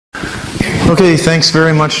Okay, thanks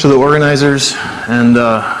very much to the organizers, and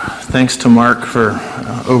thanks to Mark for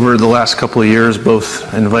over the last couple of years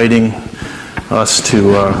both inviting us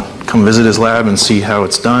to come visit his lab and see how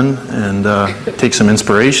it's done and take some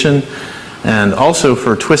inspiration, and also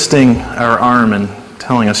for twisting our arm and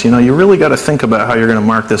telling us, you know, you really got to think about how you're going to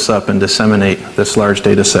mark this up and disseminate this large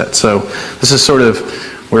data set. So this is sort of,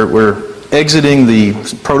 we're exiting the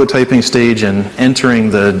prototyping stage and entering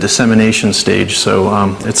the dissemination stage.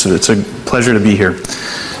 So it's a pleasure to be here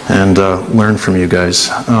and learn from you guys.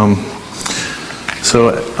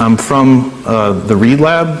 So I'm from the Reed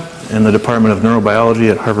Lab in the Department of Neurobiology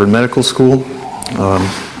at Harvard Medical School.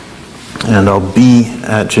 And I'll be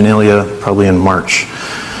at Genelia probably in March.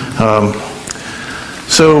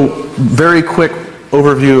 So very quick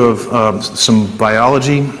overview of some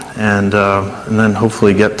biology, and then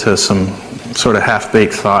hopefully get to some sort of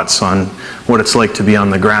half-baked thoughts on what it's like to be on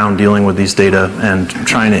the ground dealing with these data and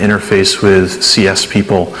trying to interface with CS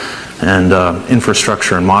people and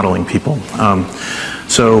infrastructure and modeling people.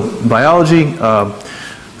 So biology,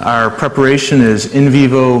 our preparation is in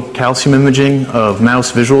vivo calcium imaging of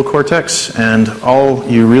mouse visual cortex, and all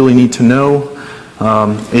you really need to know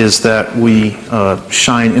is that we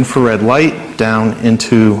shine infrared light down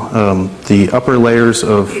into the upper layers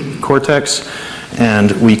of cortex,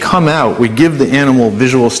 and we come out, we give the animal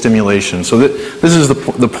visual stimulation. So this is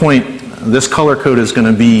the point. This color code is going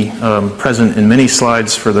to be present in many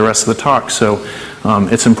slides for the rest of the talk, so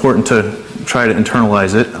it's important to try to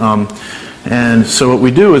internalize it. And so what we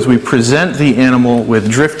do is we present the animal with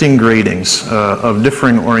drifting gratings of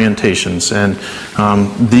differing orientations, and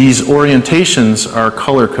these orientations are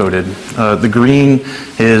color-coded. The green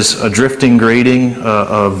is a drifting grating,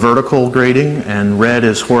 a vertical grating, and red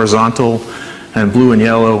is horizontal, and blue and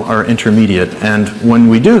yellow are intermediate. And when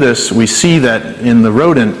we do this, we see that in the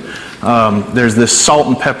rodent, there's this salt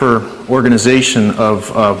and pepper organization of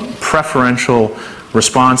preferential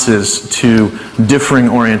responses to differing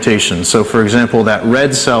orientations. So for example, that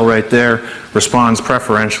red cell right there responds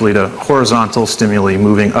preferentially to horizontal stimuli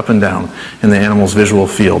moving up and down in the animal's visual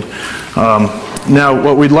field. Now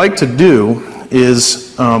what we'd like to do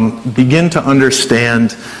is begin to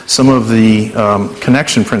understand some of the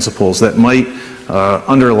connection principles that might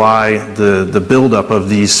underlie the buildup of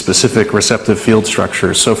these specific receptive field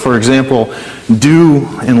structures. So for example, do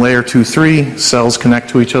in layer 2-3 cells connect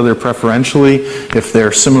to each other preferentially if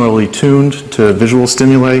they're similarly tuned to visual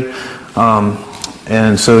stimuli?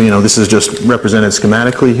 And so, you know, this is just represented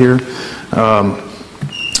schematically here.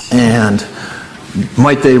 And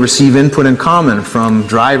might they receive input in common from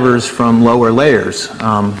drivers from lower layers?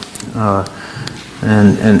 And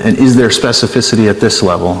is there specificity at this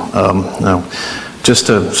level? No. Just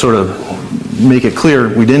to sort of make it clear,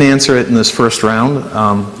 we didn't answer it in this first round,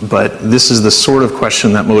 but this is the sort of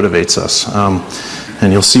question that motivates us.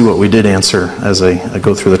 And you'll see what we did answer as I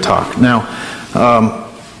go through the talk. Now,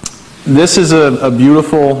 this is a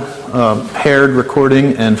beautiful paired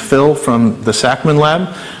recording and fill from the Sackman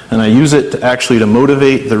lab. And I use it to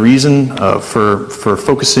motivate the reason for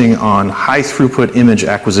focusing on high throughput image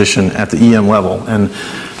acquisition at the EM level. And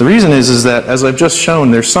the reason is that, as I've just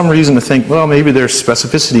shown, there's some reason to think, well, maybe there's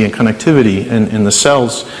specificity and connectivity in the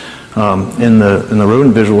cells in the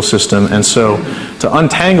rodent visual system. And so to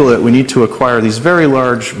untangle it, we need to acquire these very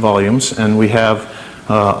large volumes. And we have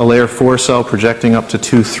a layer 4 cell projecting up to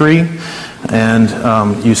 2-3. And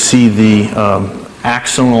you see the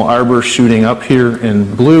axonal arbor shooting up here in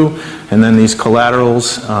blue, and then these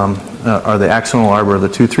collaterals are the axonal arbor of the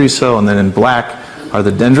 2-3 cell, and then in black are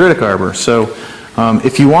the dendritic arbor. So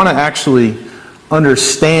if you want to actually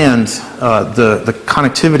understand the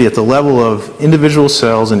connectivity at the level of individual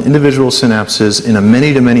cells and individual synapses in a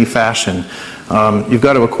many-to-many fashion, you've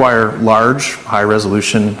got to acquire large,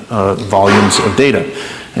 high-resolution volumes of data.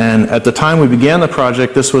 And at the time we began the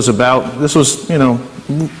project, this was you know,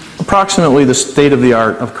 approximately the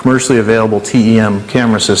state-of-the-art of commercially available TEM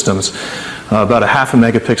camera systems, about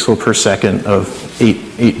 0.5 megapixel per second of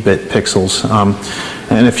 8-bit pixels.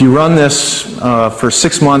 And if you run this for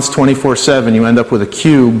 6 months, 24/7, you end up with a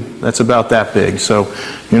cube that's about that big. So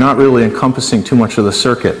you're not really encompassing too much of the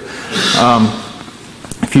circuit.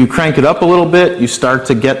 If you crank it up a little bit, you start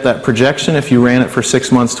to get that projection if you ran it for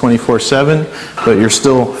 6 months, 24/7, but you're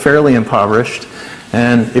still fairly impoverished.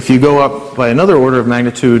 And if you go up by another order of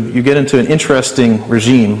magnitude, you get into an interesting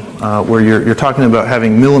regime where you're talking about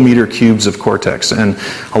having millimeter cubes of cortex. And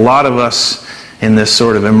a lot of us in this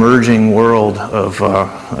sort of emerging world of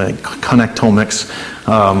connectomics,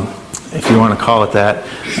 if you want to call it that,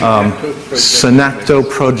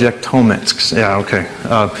 synaptoprojectomics. Yeah, okay.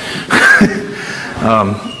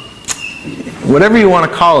 whatever you want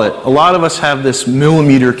to call it, a lot of us have this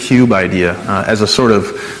millimeter cube idea as a sort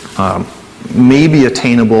of maybe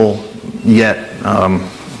attainable yet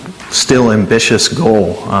still ambitious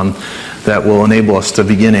goal that will enable us to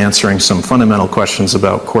begin answering some fundamental questions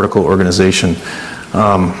about cortical organization.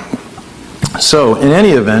 So in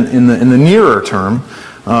any event, in the nearer term,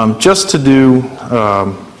 just to do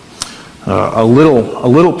a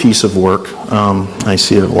little piece of work. I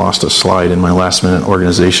see I've lost a slide in my last minute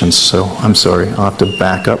organizations, so I'm sorry. I'll have to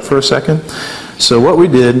back up for a second. So what we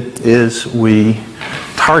did is we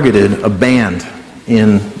targeted a band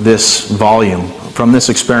in this volume from this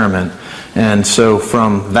experiment. And so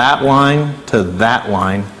from that line to that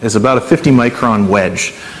line is about a 50 micron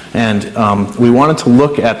wedge. And we wanted to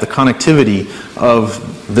look at the connectivity of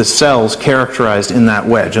the cells characterized in that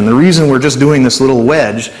wedge. And the reason we're just doing this little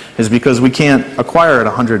wedge is because we can't acquire it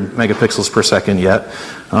 100 megapixels per second yet.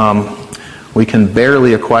 We can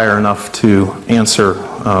barely acquire enough to answer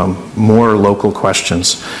more local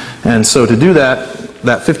questions. And so to do that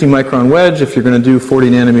 50 micron wedge, if you're going to do 40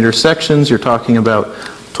 nanometer sections, you're talking about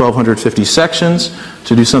 1250 sections.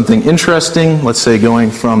 To do something interesting, let's say going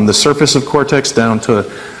from the surface of cortex down to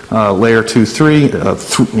layer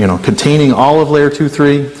 2-3, containing all of layer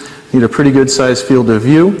 2-3, you need a pretty good size field of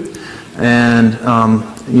view, and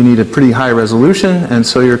you need a pretty high resolution, and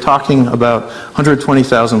so you're talking about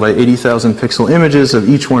 120,000 by 80,000 pixel images of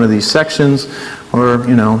each one of these sections, or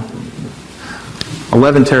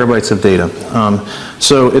 11 terabytes of data.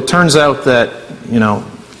 So it turns out that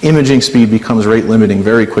imaging speed becomes rate limiting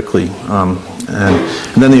very quickly.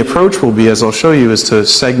 And then the approach will be, as I'll show you, is to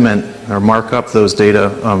segment or mark up those data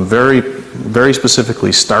very, very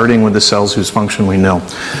specifically, starting with the cells whose function we know.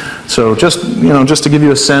 So just to give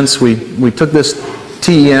you a sense, we took this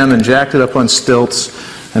TEM and jacked it up on stilts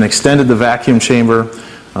and extended the vacuum chamber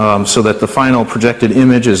so that the final projected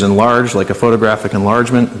image is enlarged like a photographic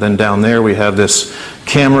enlargement. Then down there we have this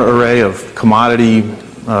camera array of commodity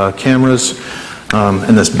cameras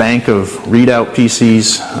and this bank of readout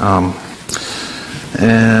PCs.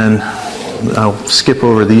 And I'll skip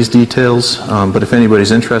over these details, but if anybody's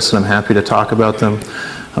interested, I'm happy to talk about them.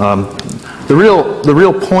 The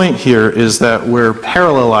real point here is that we're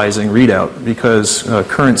parallelizing readout because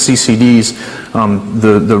current CCDs,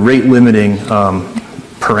 the rate limiting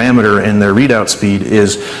parameter in their readout speed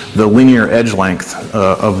is the linear edge length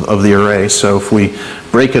of the array. So if we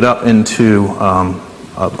break it up into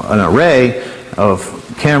an array of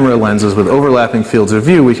camera lenses with overlapping fields of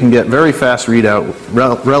view, we can get very fast readout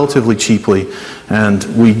relatively cheaply, and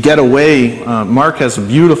we get away. Mark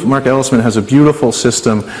Ellisman has a beautiful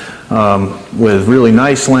system with really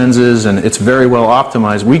nice lenses, and it's very well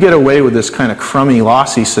optimized. We get away with this kind of crummy,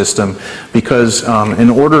 lossy system because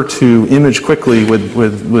in order to image quickly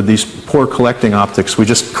with these poor collecting optics, we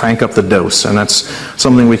just crank up the dose, and that's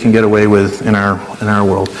something we can get away with in our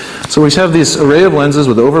world. So we have this array of lenses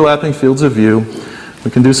with overlapping fields of view. We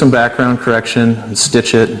can do some background correction and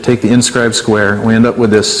stitch it and take the inscribed square, and we end up with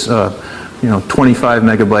this 25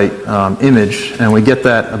 megabyte image, and we get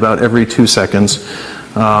that about every 2 seconds.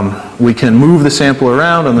 We can move the sample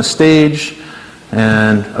around on the stage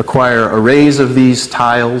and acquire arrays of these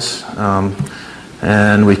tiles,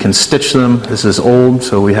 and we can stitch them. This is old,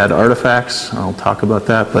 so we had artifacts. I'll talk about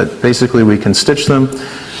that, but basically we can stitch them,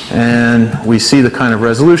 and we see the kind of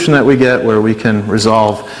resolution that we get where we can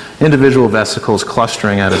resolve individual vesicles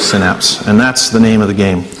clustering at a synapse, and that's the name of the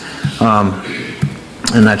game.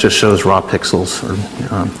 And that just shows raw pixels, or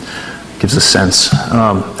gives a sense.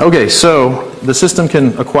 Okay, so the system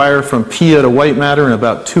can acquire from PIA to white matter in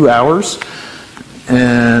about 2 hours,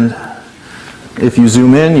 and if you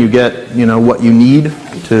zoom in, you get what you need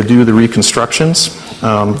to do the reconstructions.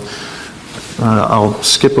 I'll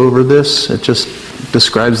skip over this. It just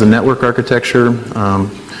describes the network architecture.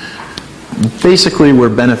 Basically, we're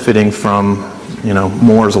benefiting from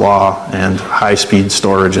Moore's law and high-speed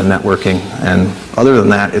storage and networking, and other than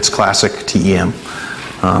that, it's classic TEM.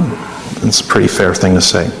 It's a pretty fair thing to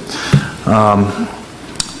say.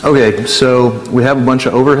 Okay, so we have a bunch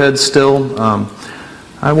of overheads still.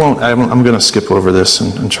 I'm going to skip over this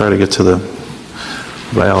and try to get to the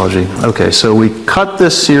biology. Okay, so we cut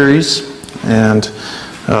this series, and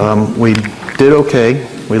we did okay.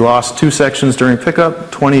 We lost 2 sections during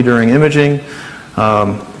pickup, 20 during imaging.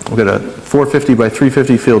 We've got a 450 by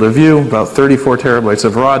 350 field of view, about 34 terabytes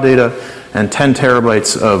of raw data, and 10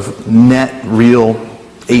 terabytes of net real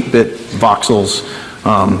 8-bit voxels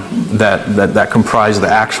that comprise the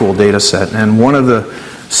actual data set. And one of the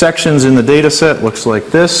sections in the data set looks like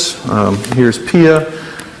this. Here's PIA.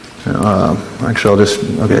 Actually,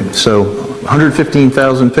 okay, so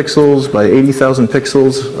 115,000 pixels by 80,000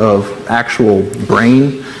 pixels of actual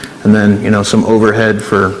brain, and then, you know, some overhead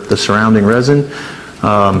for the surrounding resin.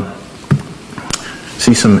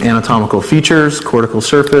 See some anatomical features: cortical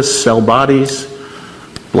surface, cell bodies,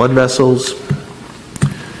 blood vessels,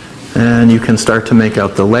 and you can start to make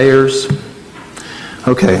out the layers.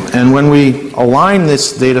 Okay, and when we align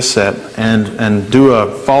this data set and do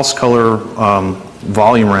a false color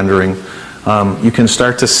volume rendering, you can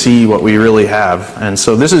start to see what we really have. And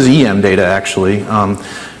so this is EM data, actually,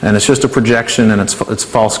 and it's just a projection, and it's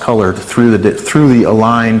false colored through the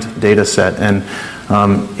aligned data set. And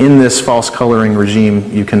in this false coloring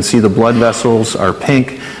regime, you can see the blood vessels are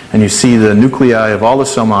pink, and you see the nuclei of all the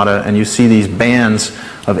cellmata, and you see these bands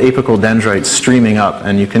of apical dendrites streaming up,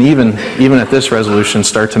 and you can even at this resolution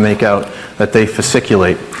start to make out that they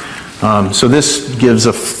fasciculate. So this gives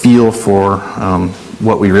a feel for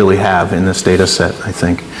what we really have in this data set, I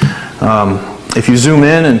think. If you zoom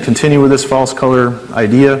in and continue with this false color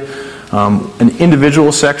idea, an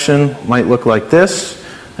individual section might look like this,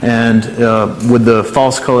 and with the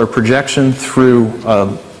false color projection through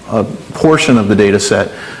a portion of the data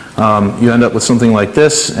set, you end up with something like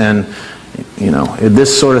this. And you know,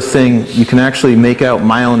 this sort of thing, you can actually make out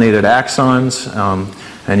myelinated axons,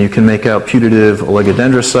 and you can make out putative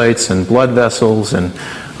oligodendrocytes and blood vessels, and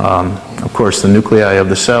of course the nuclei of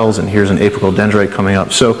the cells, and here's an apical dendrite coming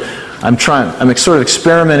up. So I'm sort of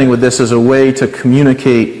experimenting with this as a way to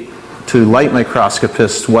communicate to light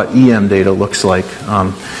microscopists what EM data looks like.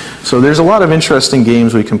 So there's a lot of interesting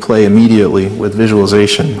games we can play immediately with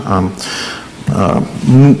visualization.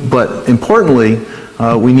 But importantly,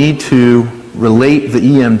 we need to relate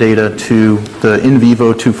the EM data to the in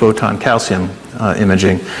vivo 2-photon calcium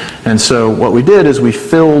imaging. And so what we did is we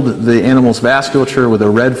filled the animal's vasculature with a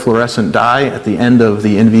red fluorescent dye at the end of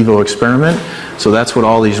the in vivo experiment. So that's what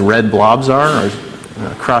all these red blobs are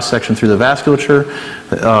cross-section through the vasculature.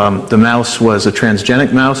 The mouse was a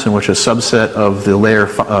transgenic mouse in which a subset of the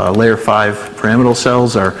layer 5 pyramidal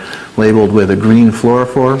cells are labeled with a green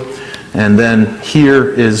fluorophore. And then here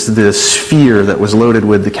is the sphere that was loaded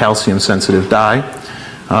with the calcium-sensitive dye.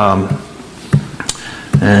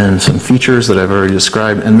 And some features that I've already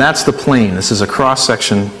described. And that's the plane. This is a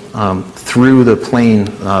cross-section through the plane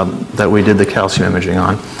that we did the calcium imaging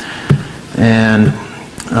on. And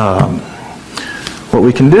what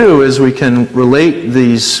we can do is we can relate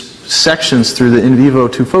these sections through the in vivo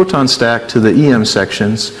 2-photon stack to the EM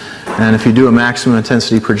sections. And if you do a maximum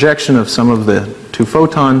intensity projection of some of the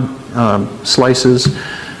 2-photon slices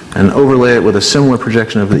and overlay it with a similar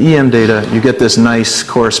projection of the EM data, you get this nice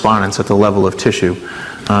correspondence at the level of tissue,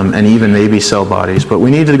 and even maybe cell bodies. But we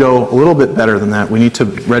need to go a little bit better than that. We need to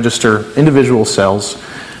register individual cells.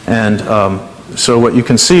 And so what you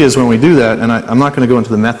can see is when we do that, and I'm not going to go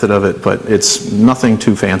into the method of it, but it's nothing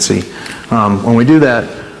too fancy. When we do that,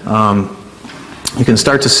 you can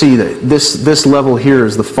start to see that this level here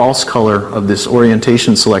is the false color of this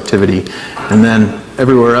orientation selectivity, and then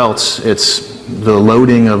everywhere else it's the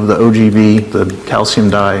loading of the OGV, the calcium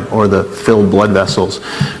dye, or the filled blood vessels.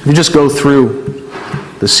 If you just go through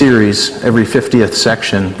the series every 50th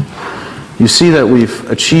section, you see that we've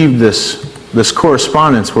achieved this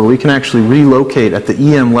correspondence where we can actually relocate at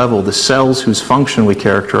the EM level the cells whose function we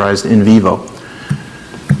characterized in vivo.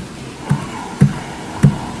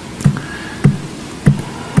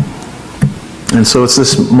 And so it's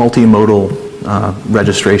this multimodal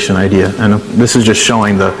registration idea. And this is just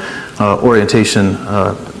showing the orientation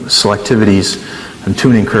selectivities and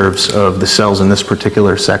tuning curves of the cells in this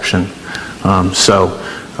particular section.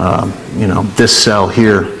 You know, this cell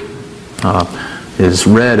here is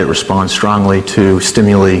red. It responds strongly to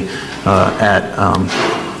stimuli at,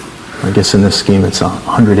 I guess in this scheme it's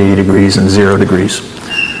 180 degrees and 0 degrees.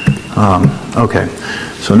 Okay,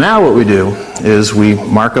 so now what we do is we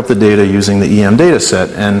mark up the data using the EM data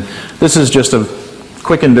set, and this is just a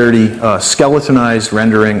quick and dirty skeletonized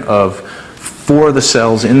rendering of for the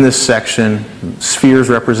cells in this section, spheres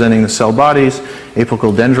representing the cell bodies,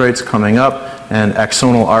 apical dendrites coming up, and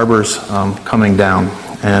axonal arbors coming down.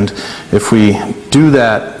 And if we do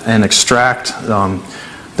that and extract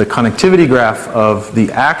the connectivity graph of the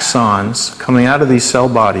axons coming out of these cell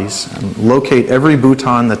bodies, and locate every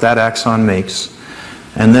bouton that axon makes,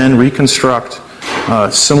 and then reconstruct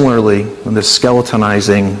similarly with this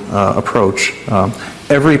skeletonizing approach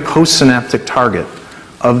every postsynaptic target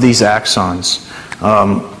of these axons,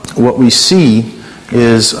 what we see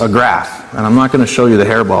is a graph. And I'm not going to show you the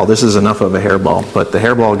hairball. This is enough of a hairball. But the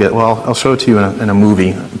hairball well, I'll show it to you in a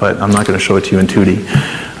movie, but I'm not going to show it to you in 2D.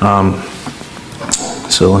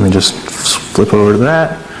 So let me just flip over to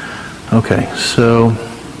that. Okay, so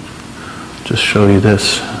just show you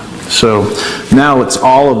this. So now it's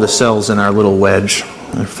all of the cells in our little wedge,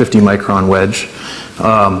 a 50 micron wedge.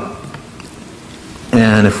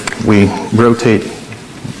 And if we rotate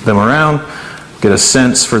them around, get a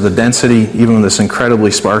sense for the density, even with this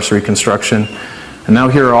incredibly sparse reconstruction. And now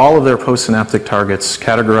here are all of their postsynaptic targets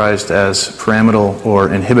categorized as pyramidal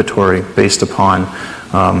or inhibitory based upon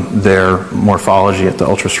their morphology at the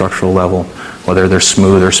ultrastructural level, whether they're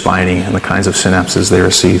smooth or spiny, and the kinds of synapses they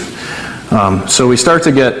receive. So we start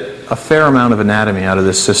to get a fair amount of anatomy out of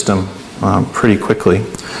this system pretty quickly.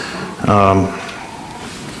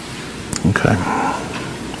 Okay.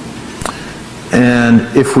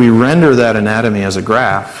 And if we render that anatomy as a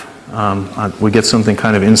graph, we get something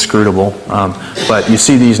kind of inscrutable. But you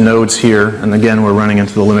see these nodes here, and again, we're running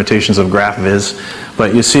into the limitations of graph viz.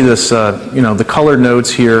 But you see this, the colored nodes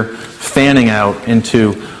here fanning out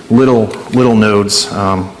into little nodes.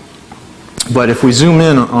 But if we zoom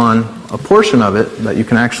in on a portion of it that you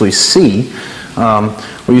can actually see,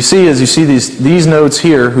 what you see is these nodes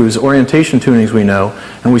here whose orientation tunings we know,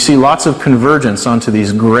 and we see lots of convergence onto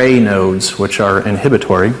these gray nodes which are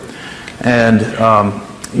inhibitory, and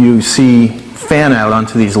you see fan out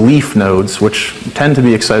onto these leaf nodes which tend to be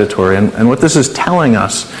excitatory. And what this is telling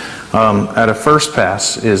us at a first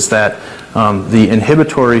pass is that the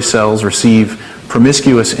inhibitory cells receive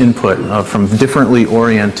promiscuous input from differently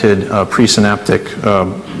oriented presynaptic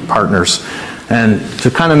partners. And to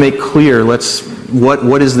kind of make clear,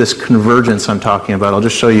 what is this convergence I'm talking about? I'll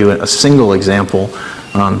just show you a single example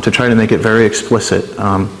to try to make it very explicit.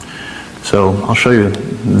 So I'll show you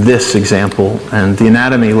this example, and the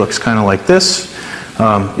anatomy looks kind of like this.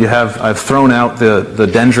 I've thrown out the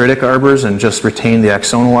dendritic arbors and just retained the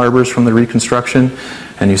axonal arbors from the reconstruction,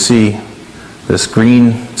 and you see this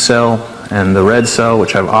green cell and the red cell,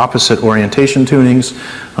 which have opposite orientation tunings.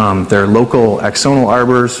 They're local axonal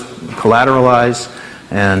arbors, collateralize,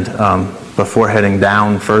 and before heading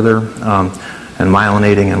down further and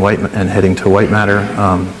myelinating and heading to white matter.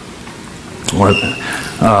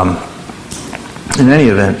 In any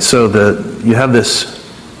event, so you have this,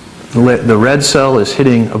 the red cell is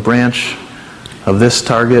hitting a branch of this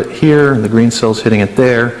target here, and the green cell is hitting it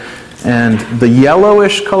there. And the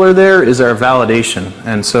yellowish color there is our validation.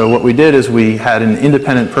 And so what we did is we had an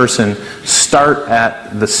independent person start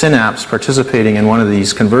at the synapse participating in one of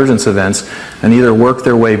these convergence events and either work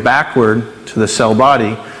their way backward to the cell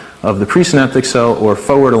body of the presynaptic cell or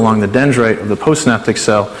forward along the dendrite of the postsynaptic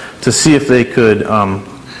cell to see if they could,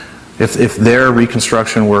 if their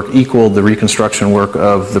reconstruction work equaled the reconstruction work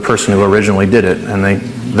of the person who originally did it. And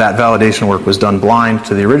that validation work was done blind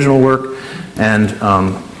to the original work, and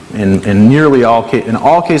in nearly all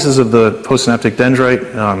cases of the postsynaptic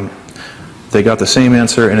dendrite, they got the same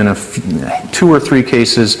answer, and in 2 or 3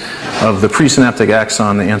 cases of the presynaptic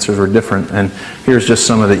axon, the answers were different. And here's just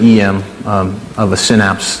some of the EM of a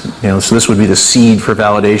synapse. So this would be the seed for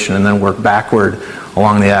validation, and then work backward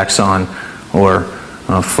along the axon or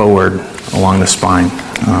forward along the spine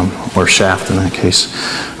or shaft in that case.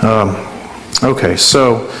 Okay,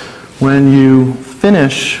 so when you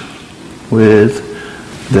finish with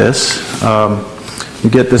this, you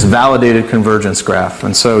get this validated convergence graph.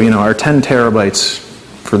 And so, our 10 terabytes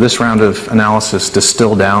for this round of analysis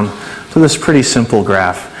distill down to this pretty simple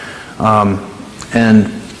graph.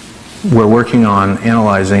 And we're working on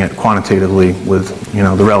analyzing it quantitatively with,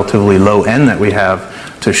 the relatively low n that we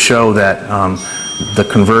have to show that the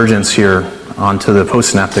convergence here onto the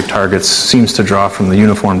postsynaptic targets seems to draw from the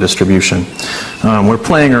uniform distribution. We're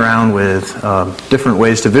playing around with different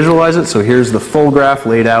ways to visualize it. So here's the full graph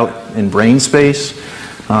laid out in brain space.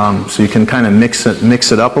 So you can kind of mix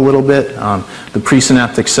it up a little bit. The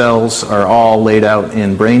presynaptic cells are all laid out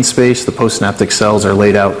in brain space. The postsynaptic cells are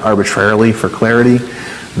laid out arbitrarily for clarity.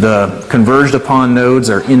 The converged upon nodes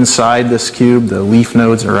are inside this cube. The leaf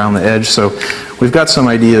nodes are around the edge. So we've got some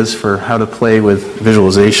ideas for how to play with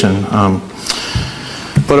visualization.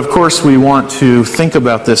 But of course, we want to think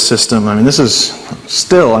about this system. This is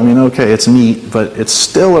still, okay, it's neat, but it's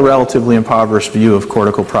still a relatively impoverished view of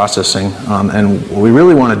cortical processing. And what we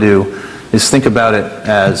really want to do is think about it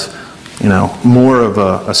as, more of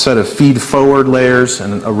a set of feed-forward layers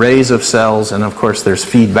and arrays of cells, and of course, there's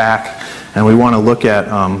feedback. And we want to look at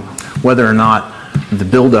whether or not the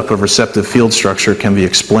buildup of receptive field structure can be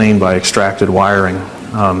explained by extracted wiring.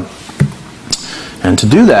 And to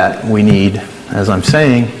do that, we need, as I'm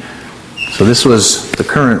saying, so this was the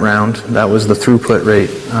current round. That was the throughput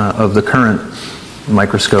rate of the current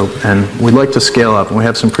microscope, and we'd like to scale up, and we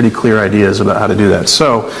have some pretty clear ideas about how to do that.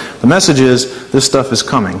 So the message is this stuff is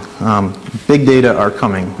coming. Big data are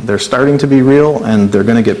coming. They're starting to be real, and they're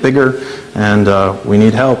going to get bigger, and we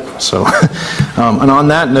need help. So, and on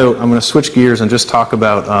that note, I'm going to switch gears and just talk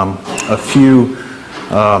about a few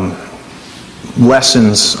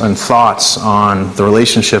lessons and thoughts on the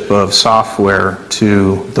relationship of software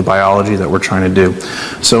to the biology that we're trying to do.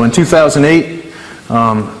 So in 2008,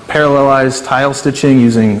 parallelized tile stitching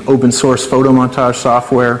using open source photo montage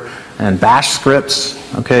software and bash scripts.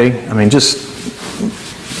 Okay, I mean, just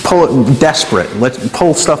pull it, desperate. Let's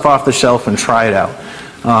pull stuff off the shelf and try it out.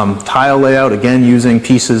 Tile layout, again, using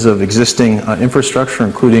pieces of existing infrastructure,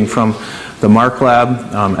 including from the Mark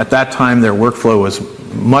Lab. At that time, their workflow was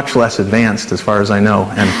much less advanced, as far as I know,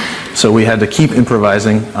 and so we had to keep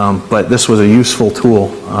improvising, but this was a useful tool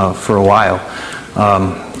for a while.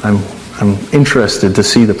 I'm interested to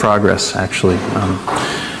see the progress, actually.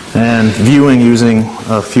 And viewing using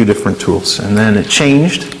a few different tools. And then it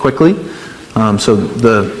changed quickly. So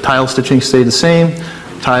the tile stitching stayed the same.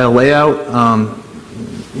 Tile layout,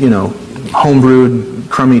 you know, homebrewed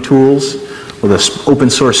crummy tools with an open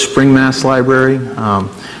source spring mass library.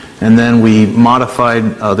 And then we modified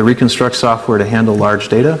the Reconstruct software to handle large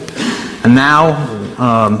data. And now,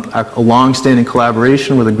 a long-standing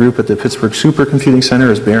collaboration with a group at the Pittsburgh Supercomputing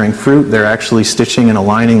Center is bearing fruit. They're actually stitching and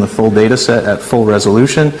aligning the full data set at full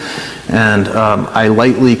resolution. And I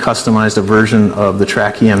lightly customized a version of the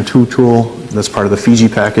TrackEM2 tool that's part of the Fiji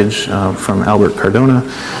package from Albert Cardona.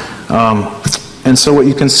 And so what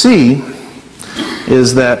you can see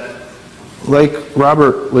is that, like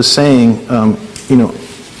Robert was saying, you know,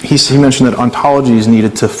 he mentioned that ontologies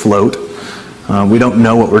needed to float. We don't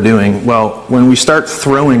know what we're doing. Well, when we start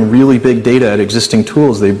throwing really big data at existing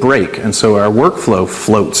tools, they break, and so our workflow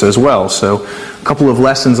floats as well. So a couple of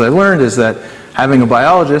lessons I learned is that having a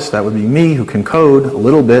biologist, that would be me, who can code a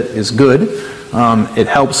little bit, is good. It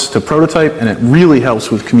helps to prototype, and it really helps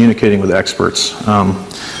with communicating with experts.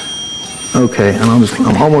 Okay, and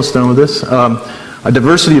I'm almost done with this. A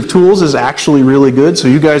diversity of tools is actually really good. So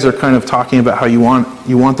you guys are kind of talking about how you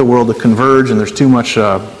want the world to converge, and there's too much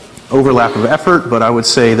overlap of effort, but I would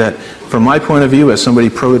say that from my point of view as somebody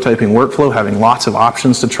prototyping workflow, having lots of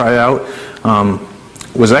options to try out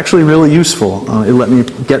was actually really useful. It let me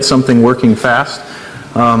get something working fast.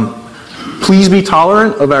 Please be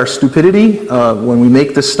tolerant of our stupidity when we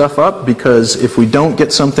make this stuff up, because if we don't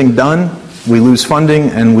get something done, we lose funding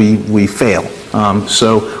and we fail.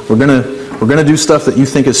 So we're gonna do stuff that you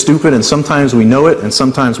think is stupid, and sometimes we know it and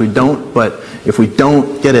sometimes we don't, but if we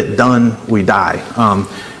don't get it done, we die.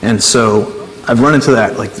 And so I've run into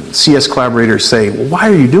that, like CS collaborators say, well, why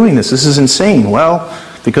are you doing this? This is insane. Well,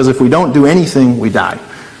 because if we don't do anything, we die.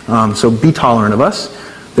 So be tolerant of us.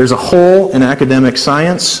 There's a hole in academic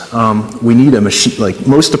science. We need a machine, like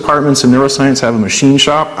most departments in neuroscience have a machine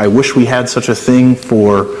shop. I wish we had such a thing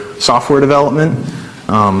for software development.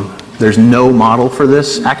 There's no model for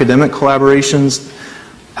this. Academic collaborations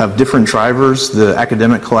have different drivers. The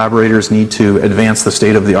academic collaborators need to advance the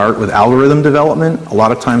state of the art with algorithm development. A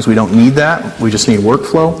lot of times we don't need that. We just need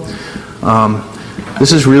workflow.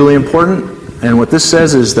 This is really important. And what this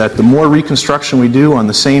says is that the more reconstruction we do on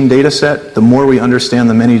the same data set, the more we understand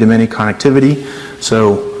the many-to-many connectivity.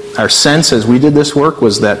 So our sense as we did this work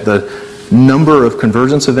was that the number of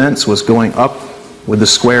convergence events was going up with the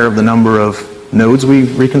square of the number of nodes we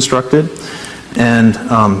reconstructed.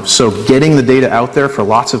 And so getting the data out there for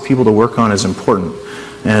lots of people to work on is important.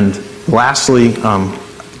 And lastly,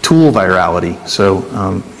 tool virality. So,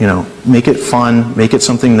 you know, make it fun, make it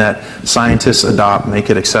something that scientists adopt, make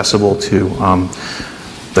it accessible to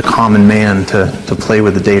the common man to play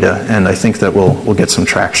with the data. And I think that we'll get some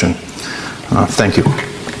traction. Thank you.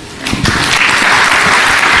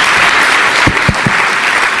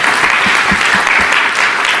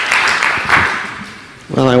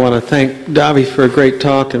 Well, I want to thank Davi for a great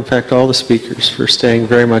talk. In fact, all the speakers for staying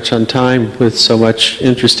very much on time with so much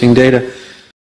interesting data.